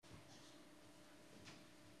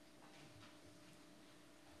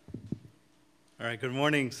All right, good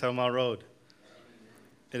morning, Selma Road.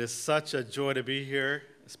 It is such a joy to be here,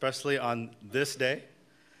 especially on this day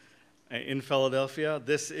in Philadelphia.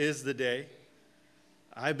 This is the day.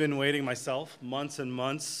 I've been waiting myself months and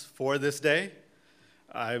months for this day.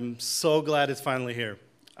 I'm so glad it's finally here.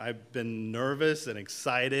 I've been nervous and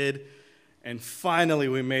excited, and finally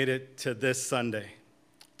we made it to this Sunday.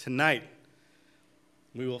 Tonight,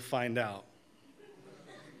 we will find out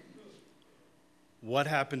what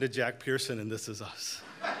happened to Jack Pearson in This Is Us.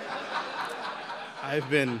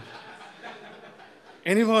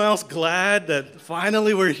 Anyone else glad that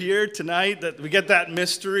finally we're here tonight, that we get that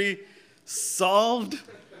mystery solved?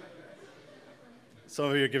 Some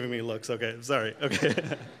of you are giving me looks. Okay, sorry. Okay.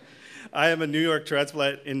 I am a New York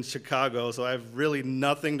transplant in Chicago, so I have really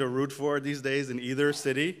nothing to root for these days in either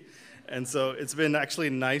city. And so it's been actually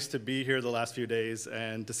nice to be here the last few days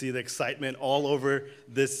and to see the excitement all over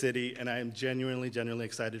this city. And I am genuinely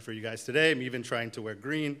excited for you guys today. I'm even trying to wear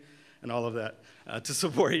green and all of that to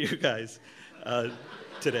support you guys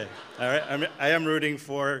today. All right, I am rooting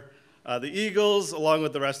for the Eagles along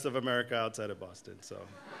with the rest of America outside of Boston. So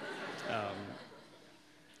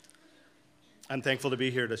I'm thankful to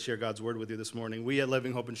be here to share God's word with you this morning. We at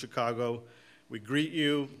Living Hope in Chicago, we greet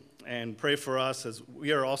you and pray for us as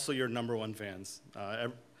we are also your number one fans.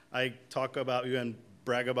 I talk about you and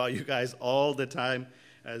brag about you guys all the time,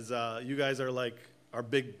 as you guys are like our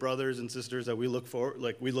big brothers and sisters that we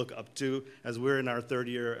look up to as we're in our third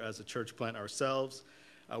year as a church plant ourselves.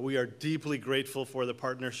 We are deeply grateful for the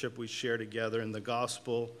partnership we share together in the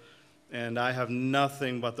gospel, and I have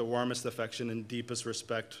nothing but the warmest affection and deepest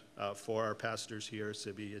respect for our pastors here,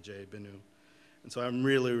 Sibi, Ajay, Binu. And so I'm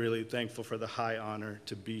really thankful for the high honor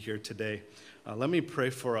to be here today. Let me pray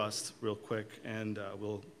for us real quick, and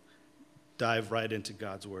we'll dive right into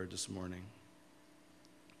God's word this morning.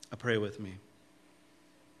 Pray with me.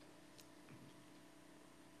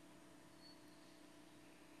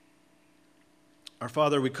 Our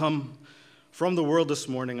Father, we come from the world this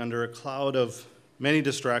morning under a cloud of many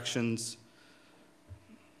distractions,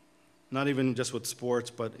 not even just with sports,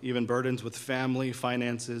 but even burdens with family,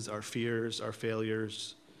 finances, our fears, our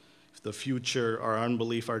failures, the future, our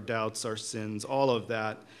unbelief, our doubts, our sins, all of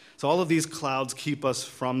that. So all of these clouds keep us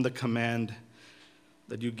from the command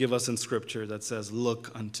that you give us in Scripture that says,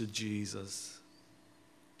 look unto Jesus.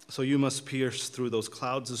 So you must pierce through those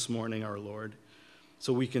clouds this morning, our Lord,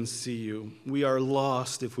 so we can see you. We are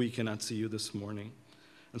lost if we cannot see you this morning.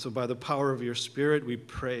 And so by the power of your Spirit, we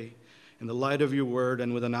pray, in the light of your word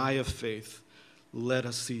and with an eye of faith, let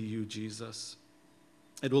us see you, Jesus.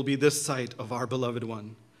 It will be this sight of our beloved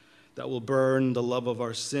one that will burn the love of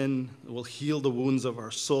our sin, will heal the wounds of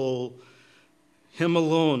our soul. Him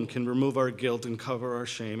alone can remove our guilt and cover our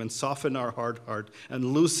shame and soften our hard heart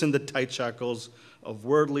and loosen the tight shackles of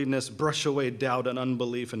worldliness, brush away doubt and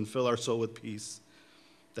unbelief, and fill our soul with peace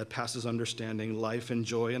that passes understanding, life and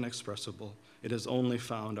joy inexpressible. It is only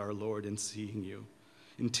found, our Lord, in seeing you,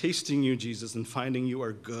 in tasting you, Jesus, and finding you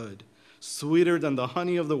are good, sweeter than the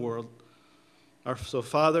honey of the world. So,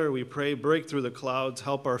 Father, we pray, break through the clouds,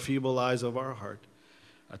 help our feeble eyes of our heart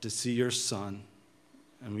to see your Son.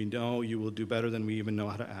 And we know you will do better than we even know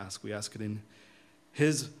how to ask. We ask it in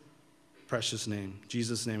his precious name.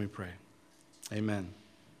 Jesus' name we pray. Amen.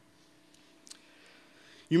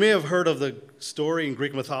 You may have heard of the story in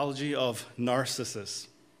Greek mythology of Narcissus.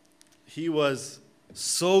 He was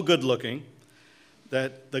so good-looking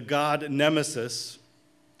that the god Nemesis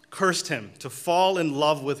cursed him to fall in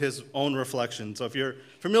love with his own reflection. So if you're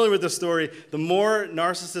familiar with the story, the more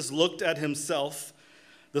Narcissus looked at himself,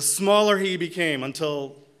 the smaller he became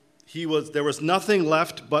until there was nothing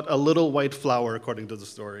left but a little white flower, according to the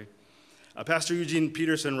story. Pastor Eugene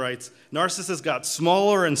Peterson writes, Narcissus got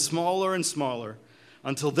smaller and smaller and smaller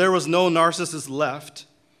until there was no Narcissus left.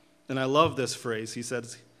 And I love this phrase. He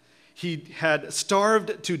says, he had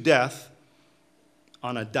starved to death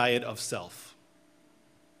on a diet of self.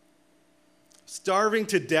 Starving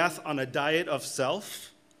to death on a diet of self,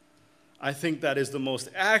 I think that is the most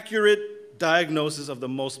accurate diagnosis of the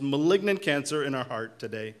most malignant cancer in our heart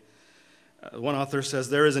today. One author says,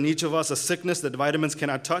 there is in each of us a sickness that vitamins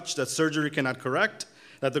cannot touch, that surgery cannot correct,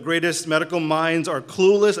 that the greatest medical minds are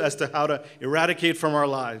clueless as to how to eradicate from our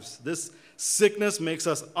lives. This sickness makes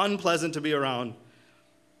us unpleasant to be around.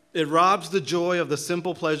 It robs the joy of the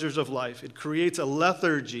simple pleasures of life. It creates a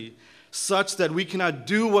lethargy such that we cannot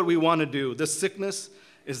do what we want to do. This sickness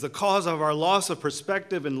is the cause of our loss of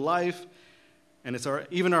perspective in life, and it's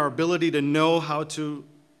even our ability to know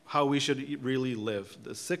how we should really live.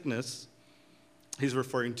 The sickness he's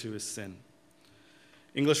referring to is sin.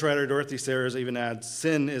 English writer Dorothy Sayers even adds,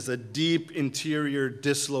 sin is a deep interior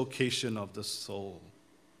dislocation of the soul.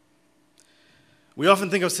 We often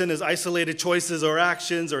think of sin as isolated choices or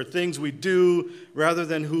actions or things we do rather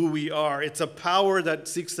than who we are. It's a power that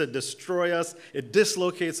seeks to destroy us. It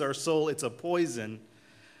dislocates our soul. It's a poison.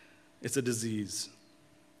 It's a disease.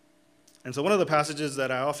 And so one of the passages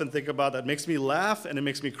that I often think about that makes me laugh and it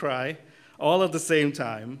makes me cry all at the same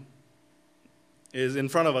time is in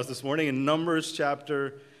front of us this morning in Numbers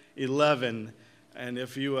chapter 11. And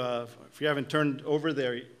if you haven't turned over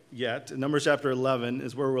there yet, Numbers chapter 11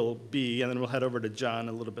 is where we'll be, and then we'll head over to John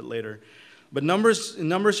a little bit later. But in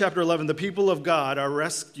Numbers chapter 11, the people of God are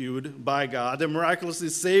rescued by God. They're miraculously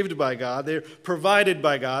saved by God. They're provided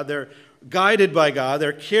by God. They're guided by God.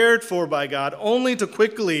 They're cared for by God, only to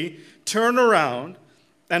quickly turn around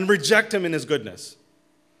and reject him in his goodness.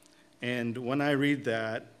 And when I read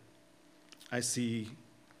that, I see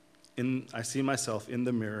myself in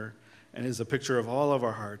the mirror, and it's a picture of all of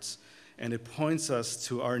our hearts. And it points us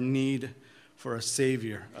to our need for a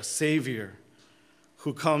Savior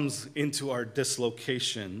who comes into our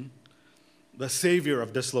dislocation. The Savior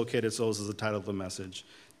of dislocated souls is the title of the message.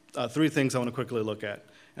 3 things I want to quickly look at,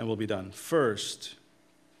 and we'll be done. First,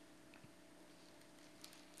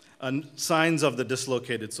 signs of the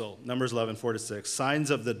dislocated soul. Numbers 11, 4-6.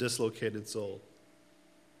 Signs of the dislocated soul.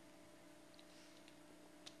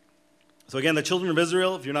 So again, the children of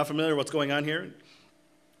Israel, if you're not familiar with what's going on here,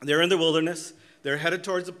 they're in the wilderness. They're headed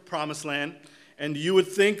towards the promised land. And you would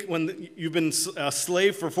think when you've been a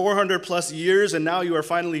slave for 400 plus years and now you are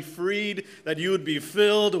finally freed, that you would be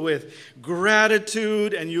filled with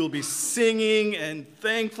gratitude and you'll be singing and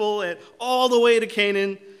thankful and all the way to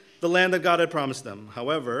Canaan, the land that God had promised them.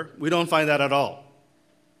 However, we don't find that at all.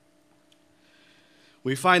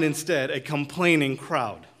 We find instead a complaining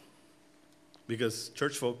crowd, because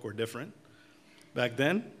church folk were different back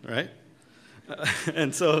then, right?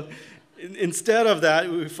 And so instead of that,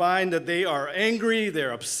 we find that they are angry,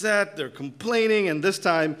 they're upset, they're complaining, and this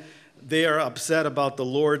time they are upset about the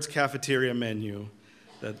Lord's cafeteria menu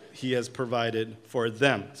that he has provided for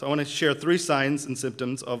them. So I want to share 3 signs and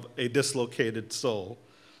symptoms of a dislocated soul.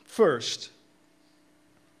 First,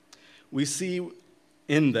 we see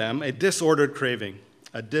in them a disordered craving.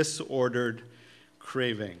 A disordered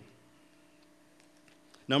craving.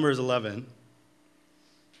 Numbers 11.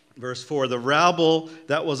 Verse 4, the rabble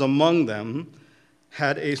that was among them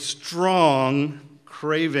had a strong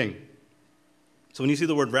craving. So when you see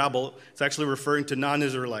the word rabble, it's actually referring to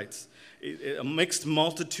non-Israelites. A mixed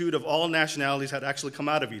multitude of all nationalities had actually come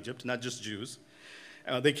out of Egypt, not just Jews.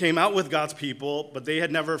 They came out with God's people, but they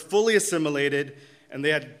had never fully assimilated, and they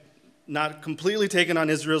had not completely taken on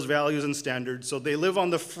Israel's values and standards. So they live on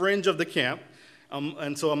the fringe of the camp.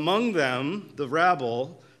 And so among them, the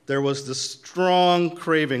rabble, there was this strong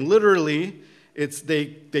craving. Literally,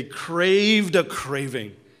 they craved a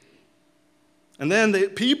craving. And then the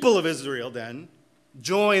people of Israel then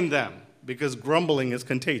joined them, because grumbling is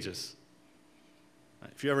contagious.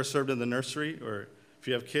 If you ever served in the nursery, or if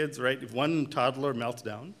you have kids, right? If one toddler melts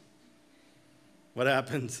down, what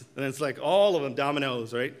happens? And it's like all of them,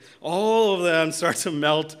 dominoes, right? All of them start to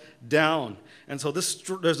melt down. And so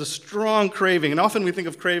there's a strong craving. And often we think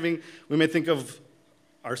of craving, we may think of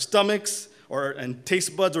our stomachs and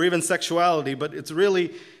taste buds or even sexuality, but it's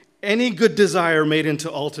really any good desire made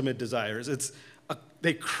into ultimate desires.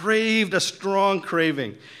 They craved a strong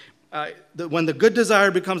craving. When the good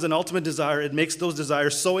desire becomes an ultimate desire, it makes those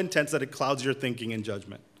desires so intense that it clouds your thinking and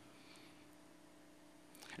judgment.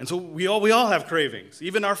 And so we all have cravings.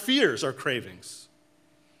 Even our fears are cravings.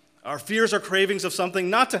 Our fears are cravings of something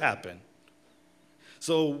not to happen.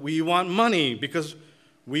 So we want money because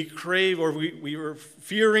we crave, or we are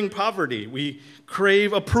fearing poverty. We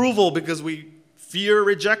crave approval because we fear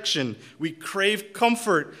rejection. We crave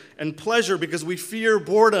comfort and pleasure because we fear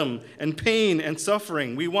boredom and pain and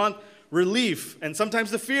suffering. We want relief, and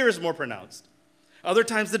sometimes the fear is more pronounced. Other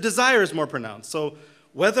times the desire is more pronounced. So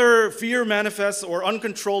whether fear manifests or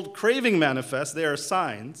uncontrolled craving manifests, they are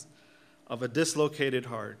signs of a dislocated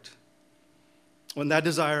heart. When that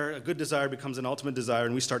desire, a good desire, becomes an ultimate desire,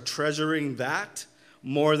 and we start treasuring that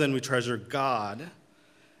more than we treasure God.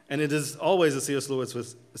 And it is always, as C.S. Lewis would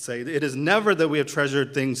say, it is never that we have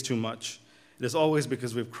treasured things too much. It is always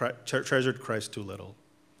because we've treasured Christ too little.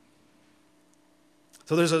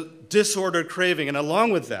 So there's a disordered craving, and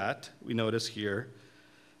along with that, we notice here,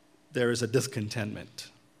 there is a discontentment.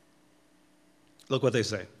 Look what they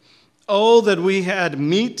say. Oh, that we had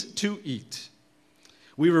meat to eat.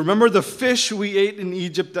 We remember the fish we ate in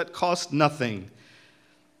Egypt that cost nothing,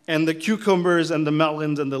 and the cucumbers and the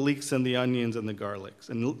melons and the leeks and the onions and the garlics.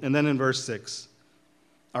 And then in verse 6,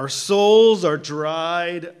 Our souls are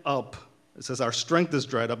dried up. It says our strength is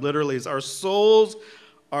dried up. Literally, it's our souls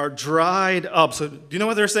are dried up. So do you know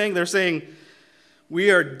what they're saying? They're saying, we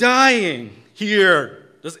are dying here.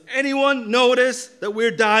 Does anyone notice that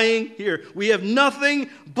we're dying here? We have nothing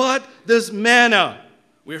but this manna.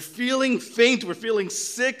 We're feeling faint. We're feeling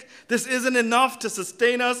sick. This isn't enough to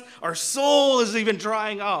sustain us. Our soul is even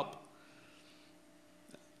drying up.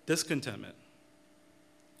 Discontentment.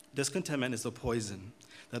 Discontentment is a poison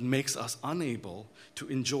that makes us unable to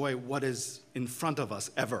enjoy what is in front of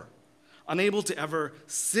us ever. Unable to ever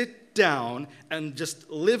sit down and just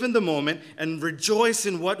live in the moment and rejoice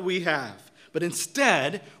in what we have. But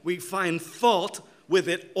instead, we find fault with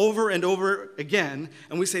it over and over again,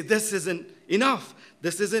 and we say, this isn't enough.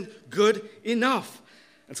 This isn't good enough.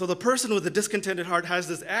 And so the person with a discontented heart has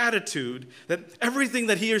this attitude that everything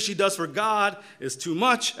that he or she does for God is too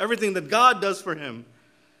much. Everything that God does for him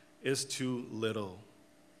is too little.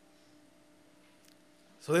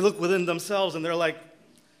 So they look within themselves and they're like,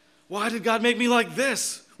 why did God make me like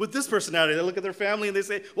this? With this personality. They look at their family and they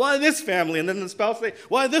say, why this family? And then the spouse say,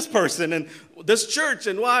 why this person? And this church?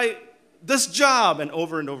 And why this job? And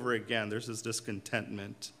over again, there's this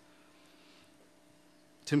discontentment.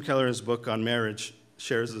 Tim Keller, in his book on marriage,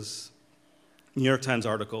 shares this New York Times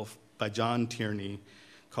article by John Tierney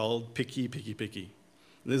called Picky, Picky, Picky.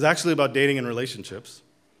 This is actually about dating and relationships.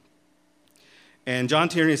 And John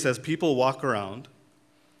Tierney says people walk around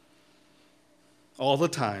all the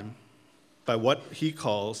time by what he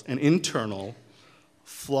calls an internal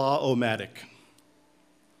flaw-o-matic.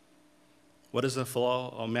 What is a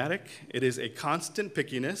flaw-o-matic? It is a constant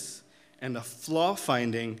pickiness and a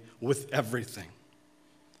flaw-finding with everything.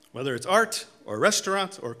 Whether it's art or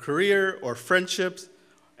restaurants or career or friendships,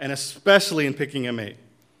 and especially in picking a mate.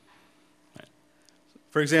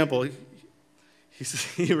 For example,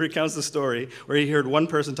 he recounts the story where he heard one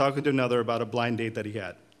person talking to another about a blind date that he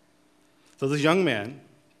had. So this young man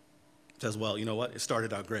says, well, you know what? It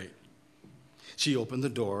started out great. She opened the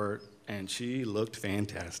door, and she looked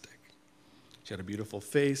fantastic. She had a beautiful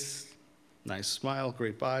face, nice smile,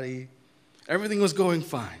 great body. Everything was going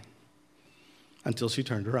fine until she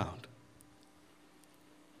turned around.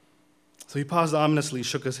 So he paused ominously,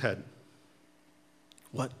 shook his head.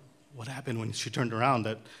 What happened when she turned around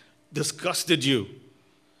that disgusted you?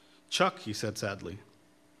 Chuck, he said sadly,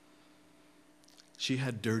 she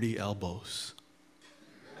had dirty elbows.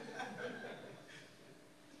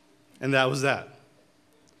 And that was that.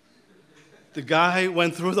 The guy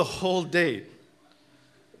went through the whole date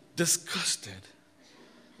disgusted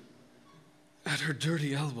at her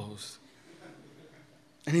dirty elbows.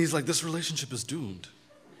 And he's like, this relationship is doomed.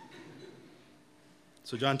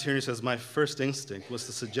 So John Tierney says, my first instinct was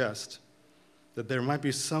to suggest that there might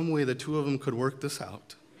be some way the two of them could work this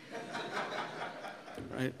out.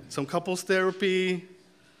 Right? Some couples therapy,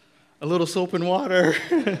 a little soap and water,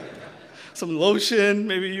 some lotion,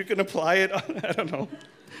 maybe you can apply it on, I don't know.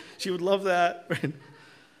 She would love that. Right?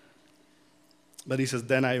 But he says,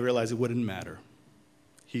 then I realized it wouldn't matter.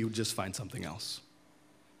 He would just find something else.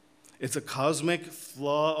 It's a cosmic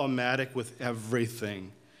flaw-o-matic with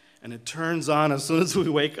everything. And it turns on as soon as we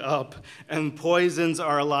wake up and poisons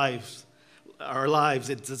our lives.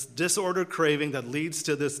 It's this disordered craving that leads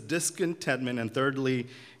to this discontentment. And thirdly,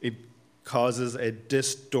 it causes a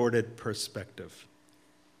distorted perspective.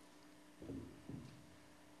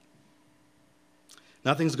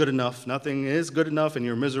 Nothing's good enough. Nothing is good enough, and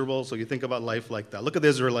you're miserable, so you think about life like that. Look at the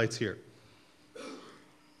Israelites here.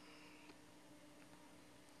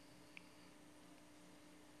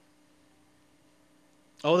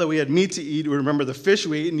 Oh, that we had meat to eat. We remember the fish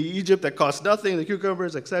we ate in Egypt that cost nothing, the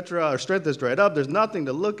cucumbers, etc. Our strength is dried up. There's nothing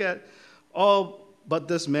to look at, all but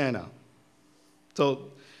this manna.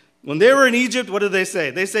 So when they were in Egypt, what did they say?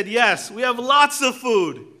 They said, yes, we have lots of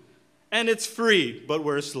food, and it's free, but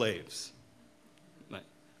we're slaves.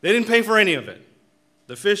 They didn't pay for any of it.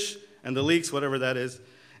 The fish and the leeks, whatever that is,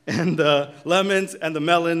 and the lemons and the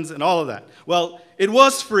melons and all of that. Well, it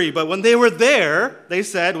was free, but when they were there, they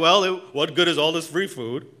said, well, what good is all this free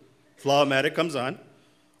food? Flaw-o-matic comes on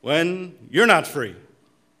when you're not free.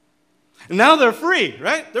 And now they're free,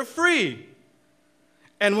 right? They're free.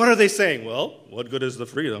 And what are they saying? Well, what good is the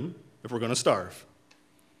freedom if we're going to starve?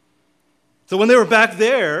 So when they were back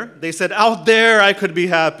there, they said, out there I could be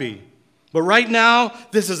happy. But right now,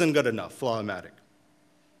 this isn't good enough, flaw-o-matic.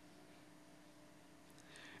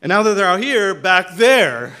 And now that they're out here, back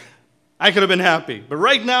there, I could have been happy. But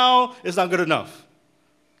right now, it's not good enough.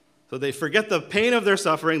 So they forget the pain of their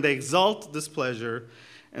suffering. They exalt displeasure.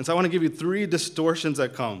 And so I want to give you 3 distortions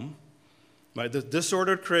that come Right? The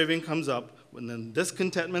disordered craving comes up, and then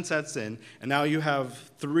discontentment sets in, and now you have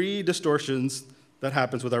three distortions that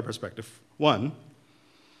happens with our perspective. One,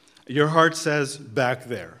 your heart says, back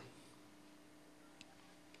there.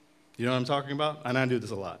 You know what I'm talking about? And I do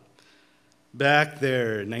this a lot. Back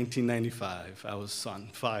there, 1995, I was on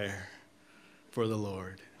fire for the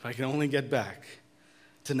Lord. If I can only get back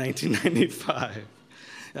to 1995,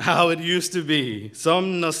 how it used to be,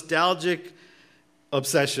 some nostalgic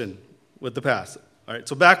obsession with the past. All right,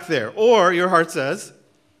 so back there. Or your heart says,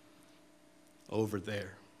 over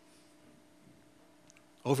there.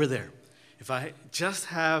 Over there. If I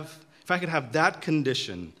could have that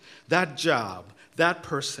condition, that job, that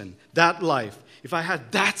person, that life, if I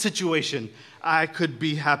had that situation, I could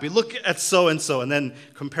be happy. Look at so-and-so, and then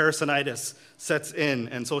comparisonitis sets in,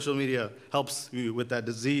 and social media helps you with that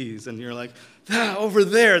disease, and you're like, over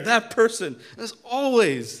there, that person. There's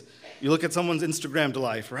always, you look at someone's Instagram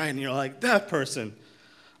life, right, and you're like, that person.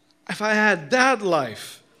 If I had that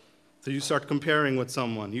life, so you start comparing with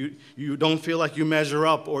someone. You don't feel like you measure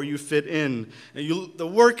up or you fit in. And the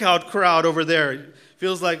workout crowd over there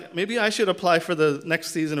feels like maybe I should apply for the next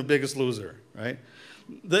season of Biggest Loser, right?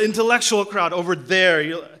 The intellectual crowd over there,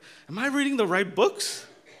 am I reading the right books?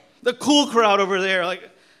 The cool crowd over there, like,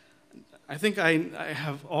 I think I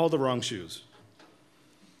have all the wrong shoes.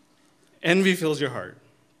 Envy fills your heart.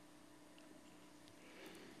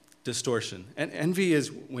 Distortion. And envy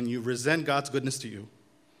is when you resent God's goodness to you.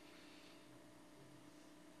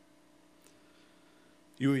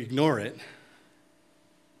 You ignore it,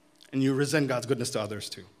 and you resent God's goodness to others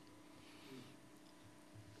too.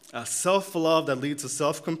 A self-love that leads to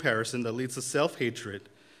self-comparison, that leads to self-hatred,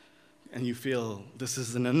 and you feel this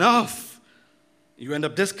isn't enough. You end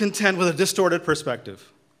up discontent with a distorted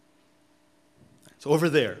perspective. It's over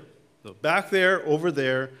there. So back there, over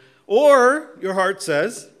there, or your heart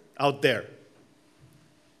says, out there.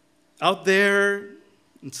 Out there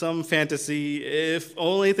in some fantasy, if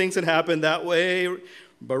only things had happened that way.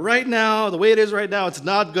 But right now, the way it is right now, it's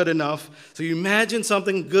not good enough. So you imagine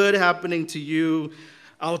something good happening to you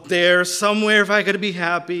out there somewhere if I could be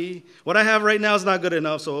happy. What I have right now is not good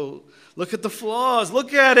enough, so look at the flaws.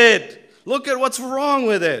 Look at it. Look at what's wrong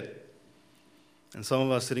with it. And some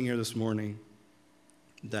of us sitting here this morning,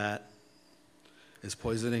 that is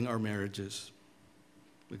poisoning our marriages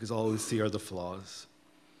because all we see are the flaws.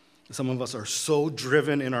 Some of us are so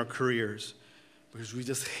driven in our careers because we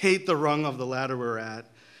just hate the rung of the ladder we're at.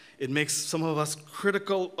 It makes some of us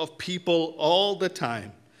critical of people all the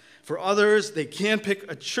time. For others, they can't pick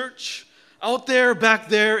a church. Out there, back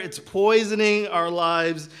there, it's poisoning our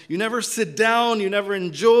lives. You never sit down. You never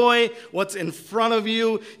enjoy what's in front of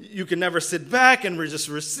you. You can never sit back and just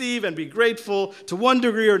receive and be grateful. To one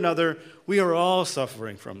degree or another, we are all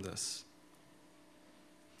suffering from this.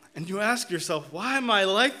 And you ask yourself, why am I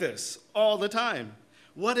like this all the time?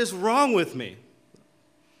 What is wrong with me?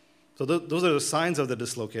 So those are the signs of the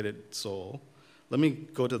dislocated soul. Let me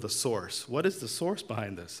go to the source. What is the source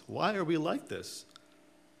behind this? Why are we like this?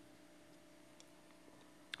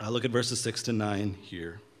 I'll look at verses 6 to 9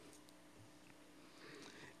 here.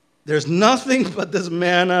 There's nothing but this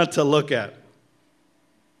manna to look at.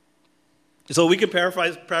 So we can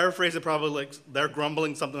paraphrase it probably like they're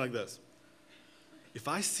grumbling something like this. If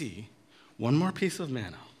I see one more piece of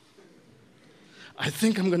manna, I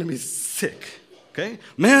think I'm going to be sick. Okay?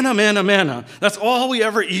 Manna, manna, manna. That's all we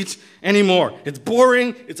ever eat anymore. It's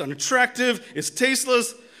boring, it's unattractive, it's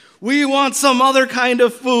tasteless. We want some other kind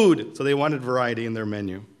of food. So they wanted variety in their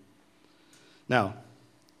menu. Now,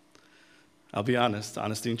 I'll be honest,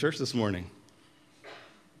 honesty in church this morning.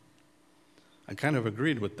 I kind of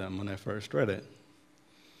agreed with them when I first read it.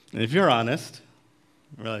 And if you're honest,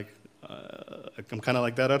 we're like, I'm kind of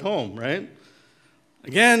like that at home, right?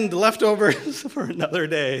 Again, the leftovers for another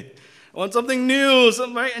day. I want something new.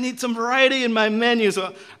 I need some variety in my menu.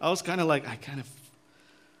 So I was kind of like, I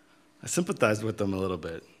sympathized with them a little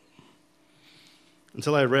bit.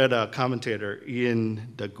 Until I read a commentator,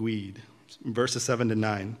 Ian DeGuide, verses 7 to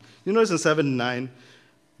 9. You notice in 7 to 9,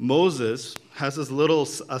 Moses has this little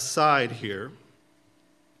aside here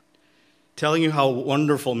telling you how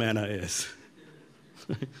wonderful manna is.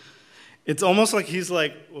 It's almost like he's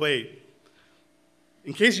like, wait,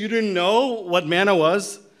 in case you didn't know what manna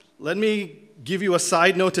was, let me give you a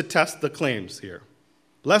side note to test the claims here.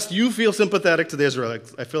 Lest you feel sympathetic to the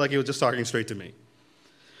Israelites, I feel like he was just talking straight to me.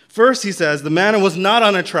 First, he says, the manna was not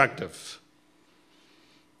unattractive.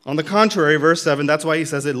 On the contrary, verse 7, that's why he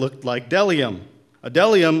says it looked like bdellium. A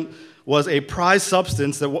bdellium was a prized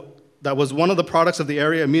substance that was one of the products of the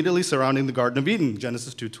area immediately surrounding the Garden of Eden,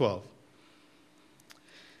 Genesis 2:12.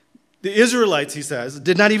 The Israelites, he says,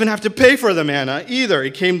 did not even have to pay for the manna either.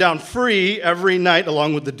 It came down free every night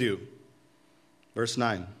along with the dew. Verse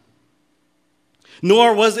 9.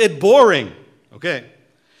 Nor was it boring. Okay.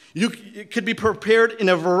 It could be prepared in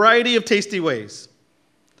a variety of tasty ways.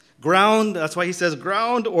 Ground, that's why he says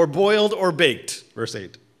ground or boiled or baked. Verse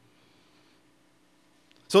 8.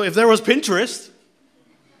 So if there was Pinterest,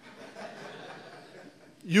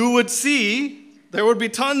 you would see there would be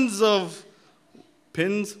tons of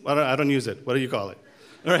pins. I don't use it. What do you call it?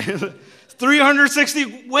 All right.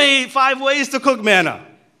 365 ways to cook manna.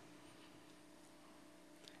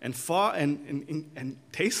 And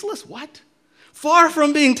tasteless? What? Far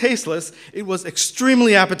from being tasteless, it was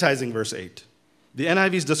extremely appetizing, verse 8. The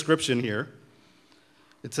NIV's description here,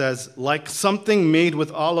 it says, like something made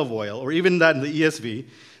with olive oil, or even that in the ESV,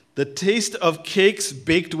 the taste of cakes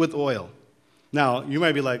baked with oil. Now, you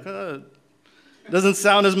might be like, it doesn't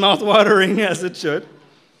sound as mouth-watering as it should.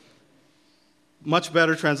 Much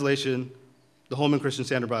better translation, the Holman Christian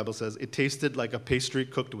Standard Bible says, it tasted like a pastry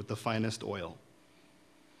cooked with the finest oil.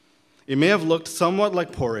 It may have looked somewhat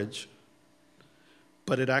like porridge,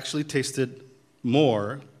 but it actually tasted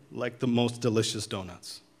more like the most delicious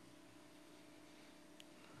donuts.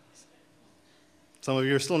 Some of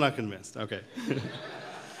you are still not convinced. Okay.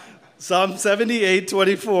 Psalm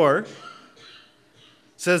 78:24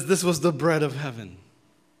 says this was the bread of heaven.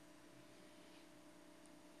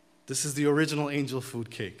 This is the original angel food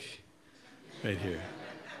cake right here.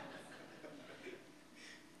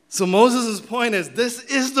 So Moses' point is, this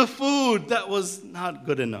is the food that was not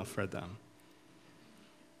good enough for them.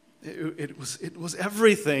 It was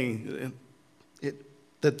everything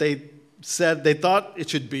that they said they thought it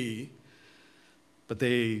should be, but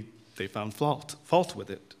they found fault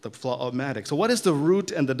with it, the problematic. So what is the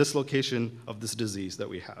root and the dislocation of this disease that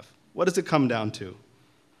we have? What does it come down to?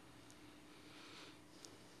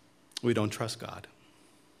 We don't trust God.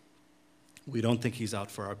 We don't think he's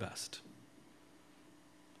out for our best.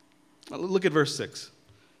 Look at verse 6.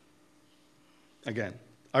 Again,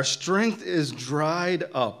 our strength is dried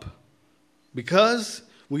up because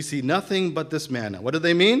we see nothing but this manna. What do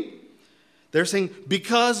they mean? They're saying,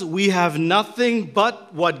 because we have nothing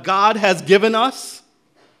but what God has given us,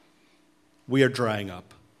 we are drying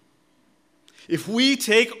up. If we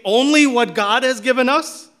take only what God has given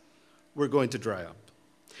us, we're going to dry up.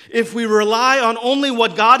 If we rely on only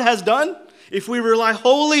what God has done, if we rely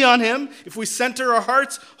wholly on him, if we center our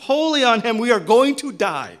hearts wholly on him, we are going to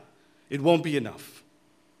die. It won't be enough.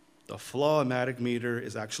 The flow-o-matic meter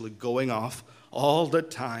is actually going off all the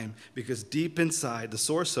time because deep inside, the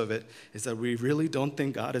source of it is that we really don't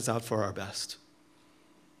think God is out for our best.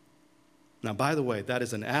 Now, by the way, that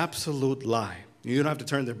is an absolute lie. You don't have to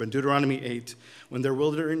turn there, but in Deuteronomy 8, when their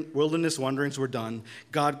wilderness wanderings were done,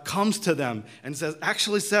 God comes to them and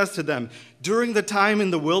actually says to them, during the time in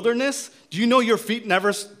the wilderness, do you know your feet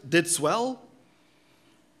never did swell?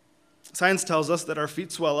 Science tells us that our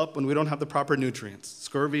feet swell up when we don't have the proper nutrients.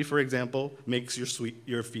 Scurvy, for example, makes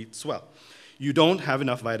your feet swell. You don't have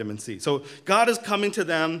enough vitamin C. So God is coming to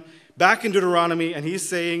them back in Deuteronomy, and he's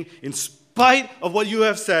saying, in spite of what you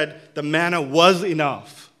have said, the manna was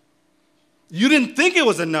enough. You didn't think it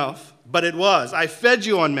was enough, but it was. I fed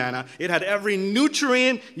you on manna. It had every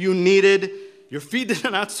nutrient you needed. Your feet did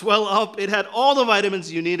not swell up. It had all the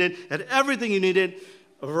vitamins you needed. It had everything you needed.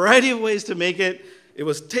 A variety of ways to make it. It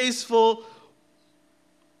was tasteful.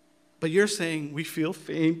 But you're saying, we feel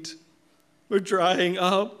faint. We're drying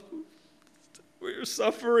up. We're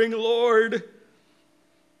suffering, Lord.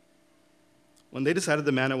 When they decided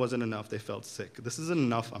the manna wasn't enough, they felt sick. This isn't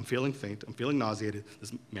enough. I'm feeling faint. I'm feeling nauseated.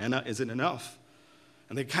 This manna isn't enough.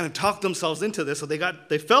 And they kind of talked themselves into this, so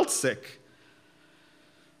they felt sick.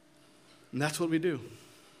 And that's what we do.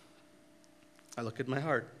 I look at my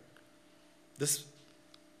heart.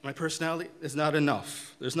 My personality is not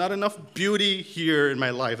enough. There's not enough beauty here in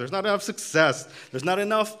my life. There's not enough success. There's not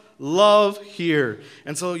enough love here.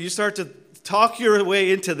 And so you start to talk your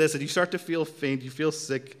way into this, and you start to feel faint. You feel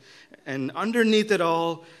sick. And underneath it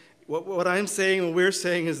all, what I'm saying and we're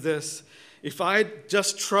saying is this. If I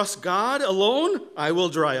just trust God alone, I will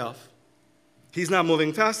dry up. He's not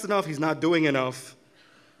moving fast enough. He's not doing enough.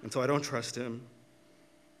 And so I don't trust him.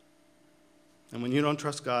 And when you don't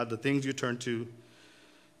trust God, the things you turn to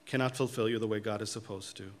cannot fulfill you the way God is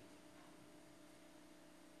supposed to.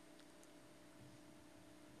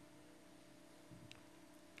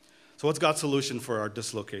 So what's God's solution for our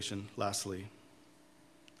dislocation, lastly?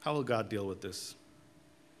 How will God deal with this?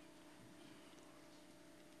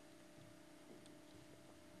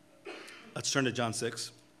 Let's turn to John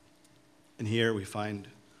 6. And here we find,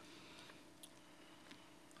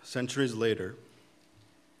 centuries later,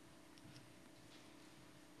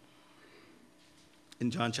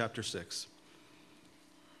 in John chapter 6.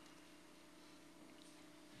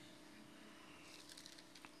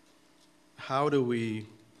 How does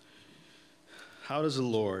the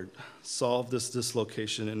Lord solve this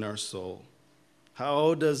dislocation in our soul?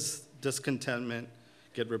 How does discontentment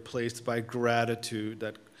get replaced by gratitude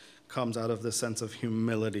that comes out of the sense of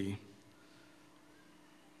humility?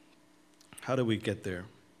 How do we get there?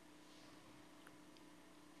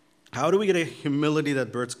 How do we get a humility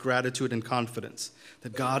that births gratitude and confidence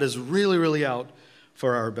that God is really, really out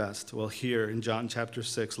for our best? Well, here in John chapter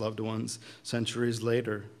 6, loved ones, centuries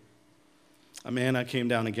later, a manna came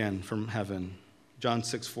down again from heaven. John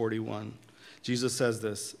 6:41. Jesus says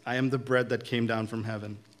this, I am the bread that came down from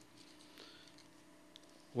heaven.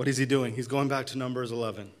 What is he doing? He's going back to Numbers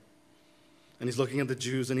 11. And he's looking at the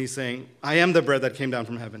Jews and he's saying, I am the bread that came down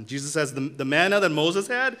from heaven. Jesus says the manna that Moses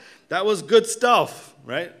had, that was good stuff,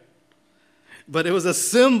 right? But it was a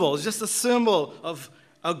symbol, just a symbol of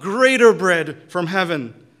a greater bread from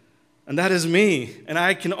heaven. And that is me, and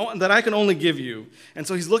that I can only give you. And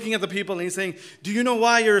so he's looking at the people and he's saying, do you know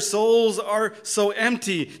why your souls are so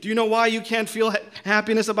empty? Do you know why you can't feel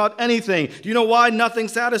happiness about anything? Do you know why nothing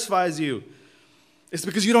satisfies you? It's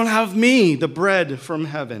because you don't have me, the bread from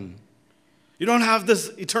heaven. You don't have this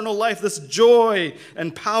eternal life, this joy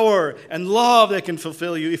and power and love that can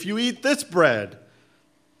fulfill you if you eat this bread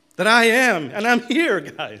that I am. And I'm here,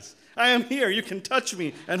 guys. I am here. You can touch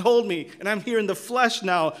me and hold me, and I'm here in the flesh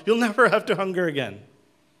now. You'll never have to hunger again.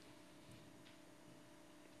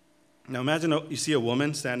 Now imagine you see a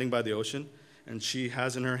woman standing by the ocean, and she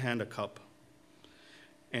has in her hand a cup.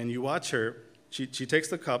 And you watch her. She takes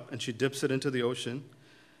the cup, and she dips it into the ocean,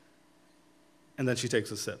 and then she takes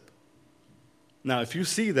a sip. Now, if you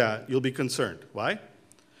see that, you'll be concerned. Why?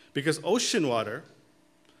 Because ocean water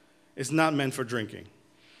is not meant for drinking.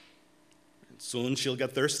 Soon she'll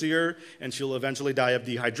get thirstier, and she'll eventually die of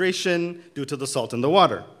dehydration due to the salt in the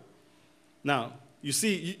water. Now, you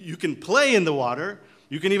see, you can play in the water.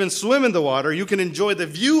 You can even swim in the water. You can enjoy the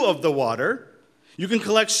view of the water. You can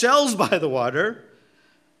collect shells by the water.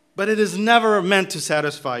 But it is never meant to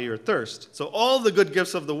satisfy your thirst. So all the good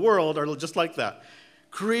gifts of the world are just like that.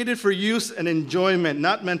 Created for use and enjoyment,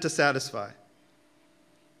 not meant to satisfy.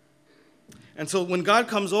 And so when God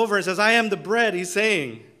comes over and says, I am the bread, he's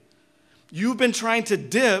saying, you've been trying to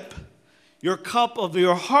dip your cup of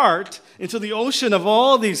your heart into the ocean of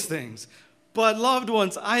all these things. But loved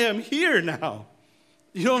ones, I am here now.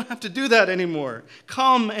 You don't have to do that anymore.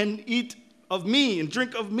 Come and eat of me and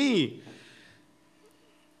drink of me.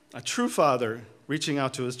 A true father reaching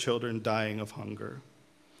out to his children dying of hunger.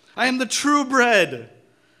 I am the true bread,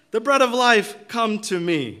 the bread of life. Come to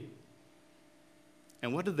me.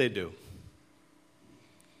 And what did they do?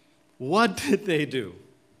 What did they do?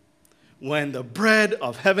 When the bread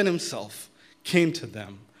of heaven himself came to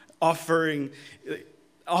them, offering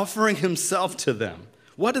himself to them.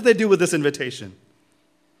 What did they do with this invitation?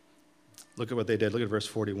 Look at what they did. Look at verse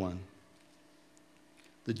 41.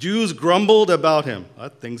 The Jews grumbled about him.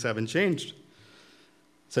 Things haven't changed.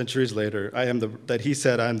 Centuries later, he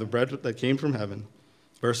said, I am the bread that came from heaven.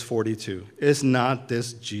 Verse 42. Is not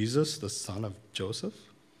this Jesus, the son of Joseph,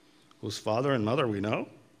 whose father and mother we know?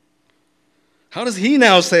 How does he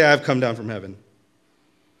now say, I have come down from heaven?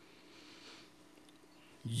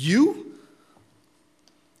 You?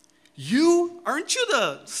 Aren't you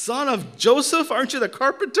the son of Joseph? Aren't you the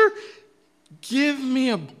carpenter? Give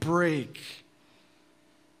me a break.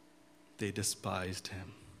 They despised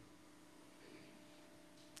him.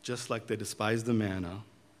 Just like they despised the manna.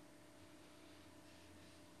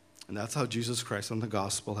 And that's how Jesus Christ and the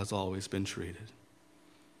gospel has always been treated.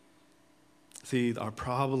 See, our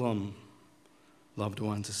problem, loved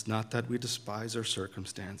ones, is not that we despise our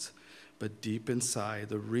circumstance, but deep inside,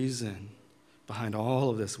 the reason behind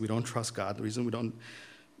all of this, we don't trust God. The reason we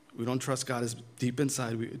don't trust God is deep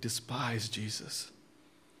inside, we despise Jesus.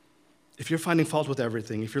 If you're finding fault with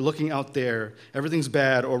everything, if you're looking out there, everything's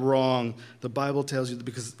bad or wrong, the Bible tells you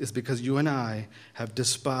it's because you and I have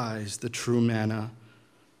despised the true manna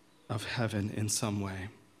of heaven in some way.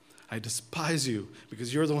 I despise you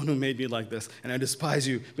because you're the one who made me like this. And I despise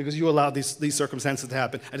you because you allowed these circumstances to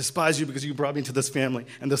happen. I despise you because you brought me into this family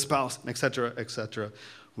and the spouse, etc., etc.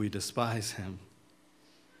 We despise him.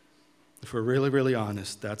 If we're really, really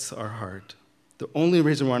honest, that's our heart. The only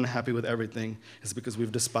reason we're unhappy with everything is because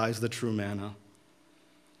we've despised the true manna.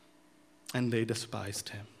 And they despised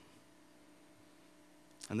him.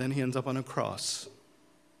 And then he ends up on a cross.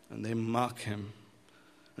 And they mock him.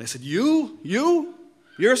 And they said,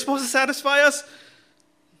 You're supposed to satisfy us?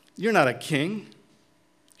 You're not a king.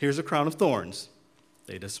 Here's a crown of thorns.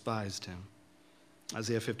 They despised him.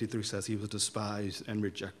 Isaiah 53 says he was despised and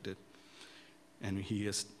rejected, and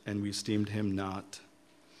we esteemed him not.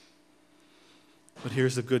 But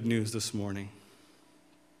here's the good news this morning.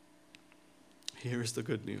 Here's the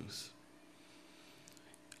good news.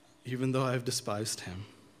 Even though I've despised him,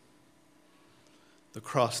 the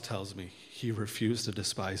cross tells me he refused to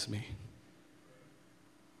despise me.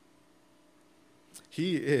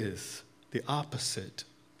 He is the opposite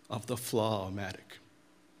of the flaw-o-matic.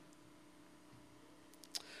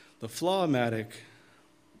 The flaw-o-matic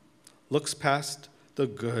looks past the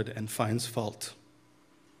good and finds fault.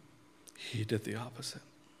 He did the opposite.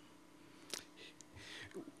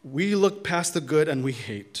 We look past the good and we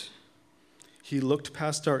hate. He looked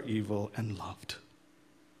past our evil and loved.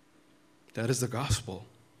 That is the gospel.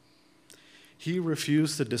 He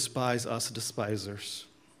refused to despise us despisers.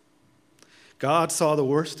 God saw the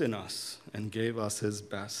worst in us and gave us his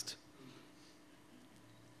best.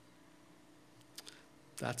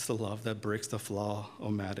 That's the love that breaks the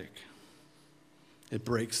flaw-o-matic. It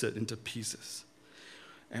breaks it into pieces.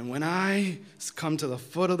 And when I come to the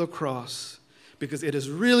foot of the cross, because it is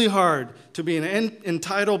really hard to be an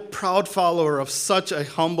entitled, proud follower of such a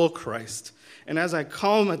humble Christ. And as I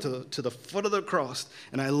come to the foot of the cross,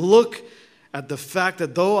 and I look at the fact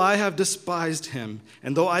that though I have despised him,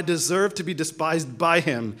 and though I deserve to be despised by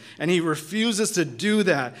him, and he refuses to do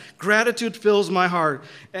that, gratitude fills my heart.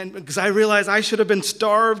 And because I realize I should have been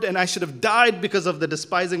starved, and I should have died because of the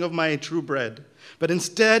despising of my true bread. But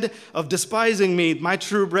instead of despising me, my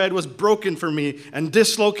true bread was broken for me and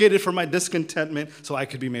dislocated for my discontentment so I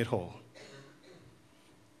could be made whole.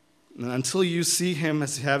 And until you see him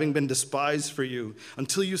as having been despised for you,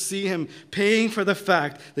 until you see him paying for the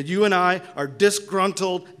fact that you and I are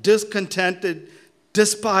disgruntled, discontented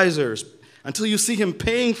despisers, until you see him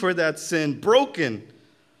paying for that sin, broken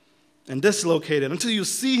and dislocated, until you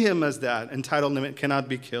see him as that, entitlement cannot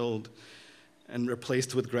be killed and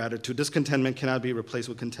replaced with gratitude. Discontentment cannot be replaced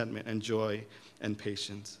with contentment and joy and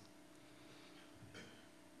patience.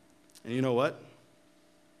 And you know what?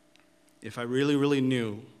 If I really, really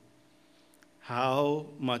knew how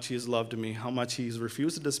much he's loved me, how much he's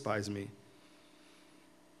refused to despise me,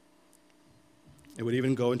 it would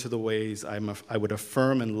even go into the ways I would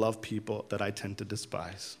affirm and love people that I tend to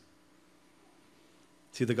despise.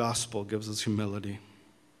 See, the gospel gives us humility.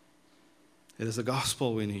 It is the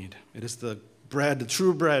gospel we need. It is the bread, the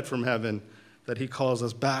true bread from heaven that he calls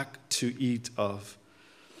us back to eat of.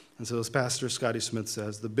 And so as Pastor Scotty Smith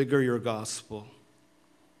says, the bigger your gospel,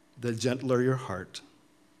 the gentler your heart,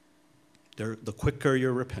 the quicker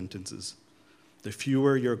your repentances, the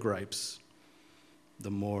fewer your gripes, the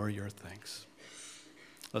more your thanks.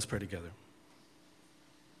 Let's pray together.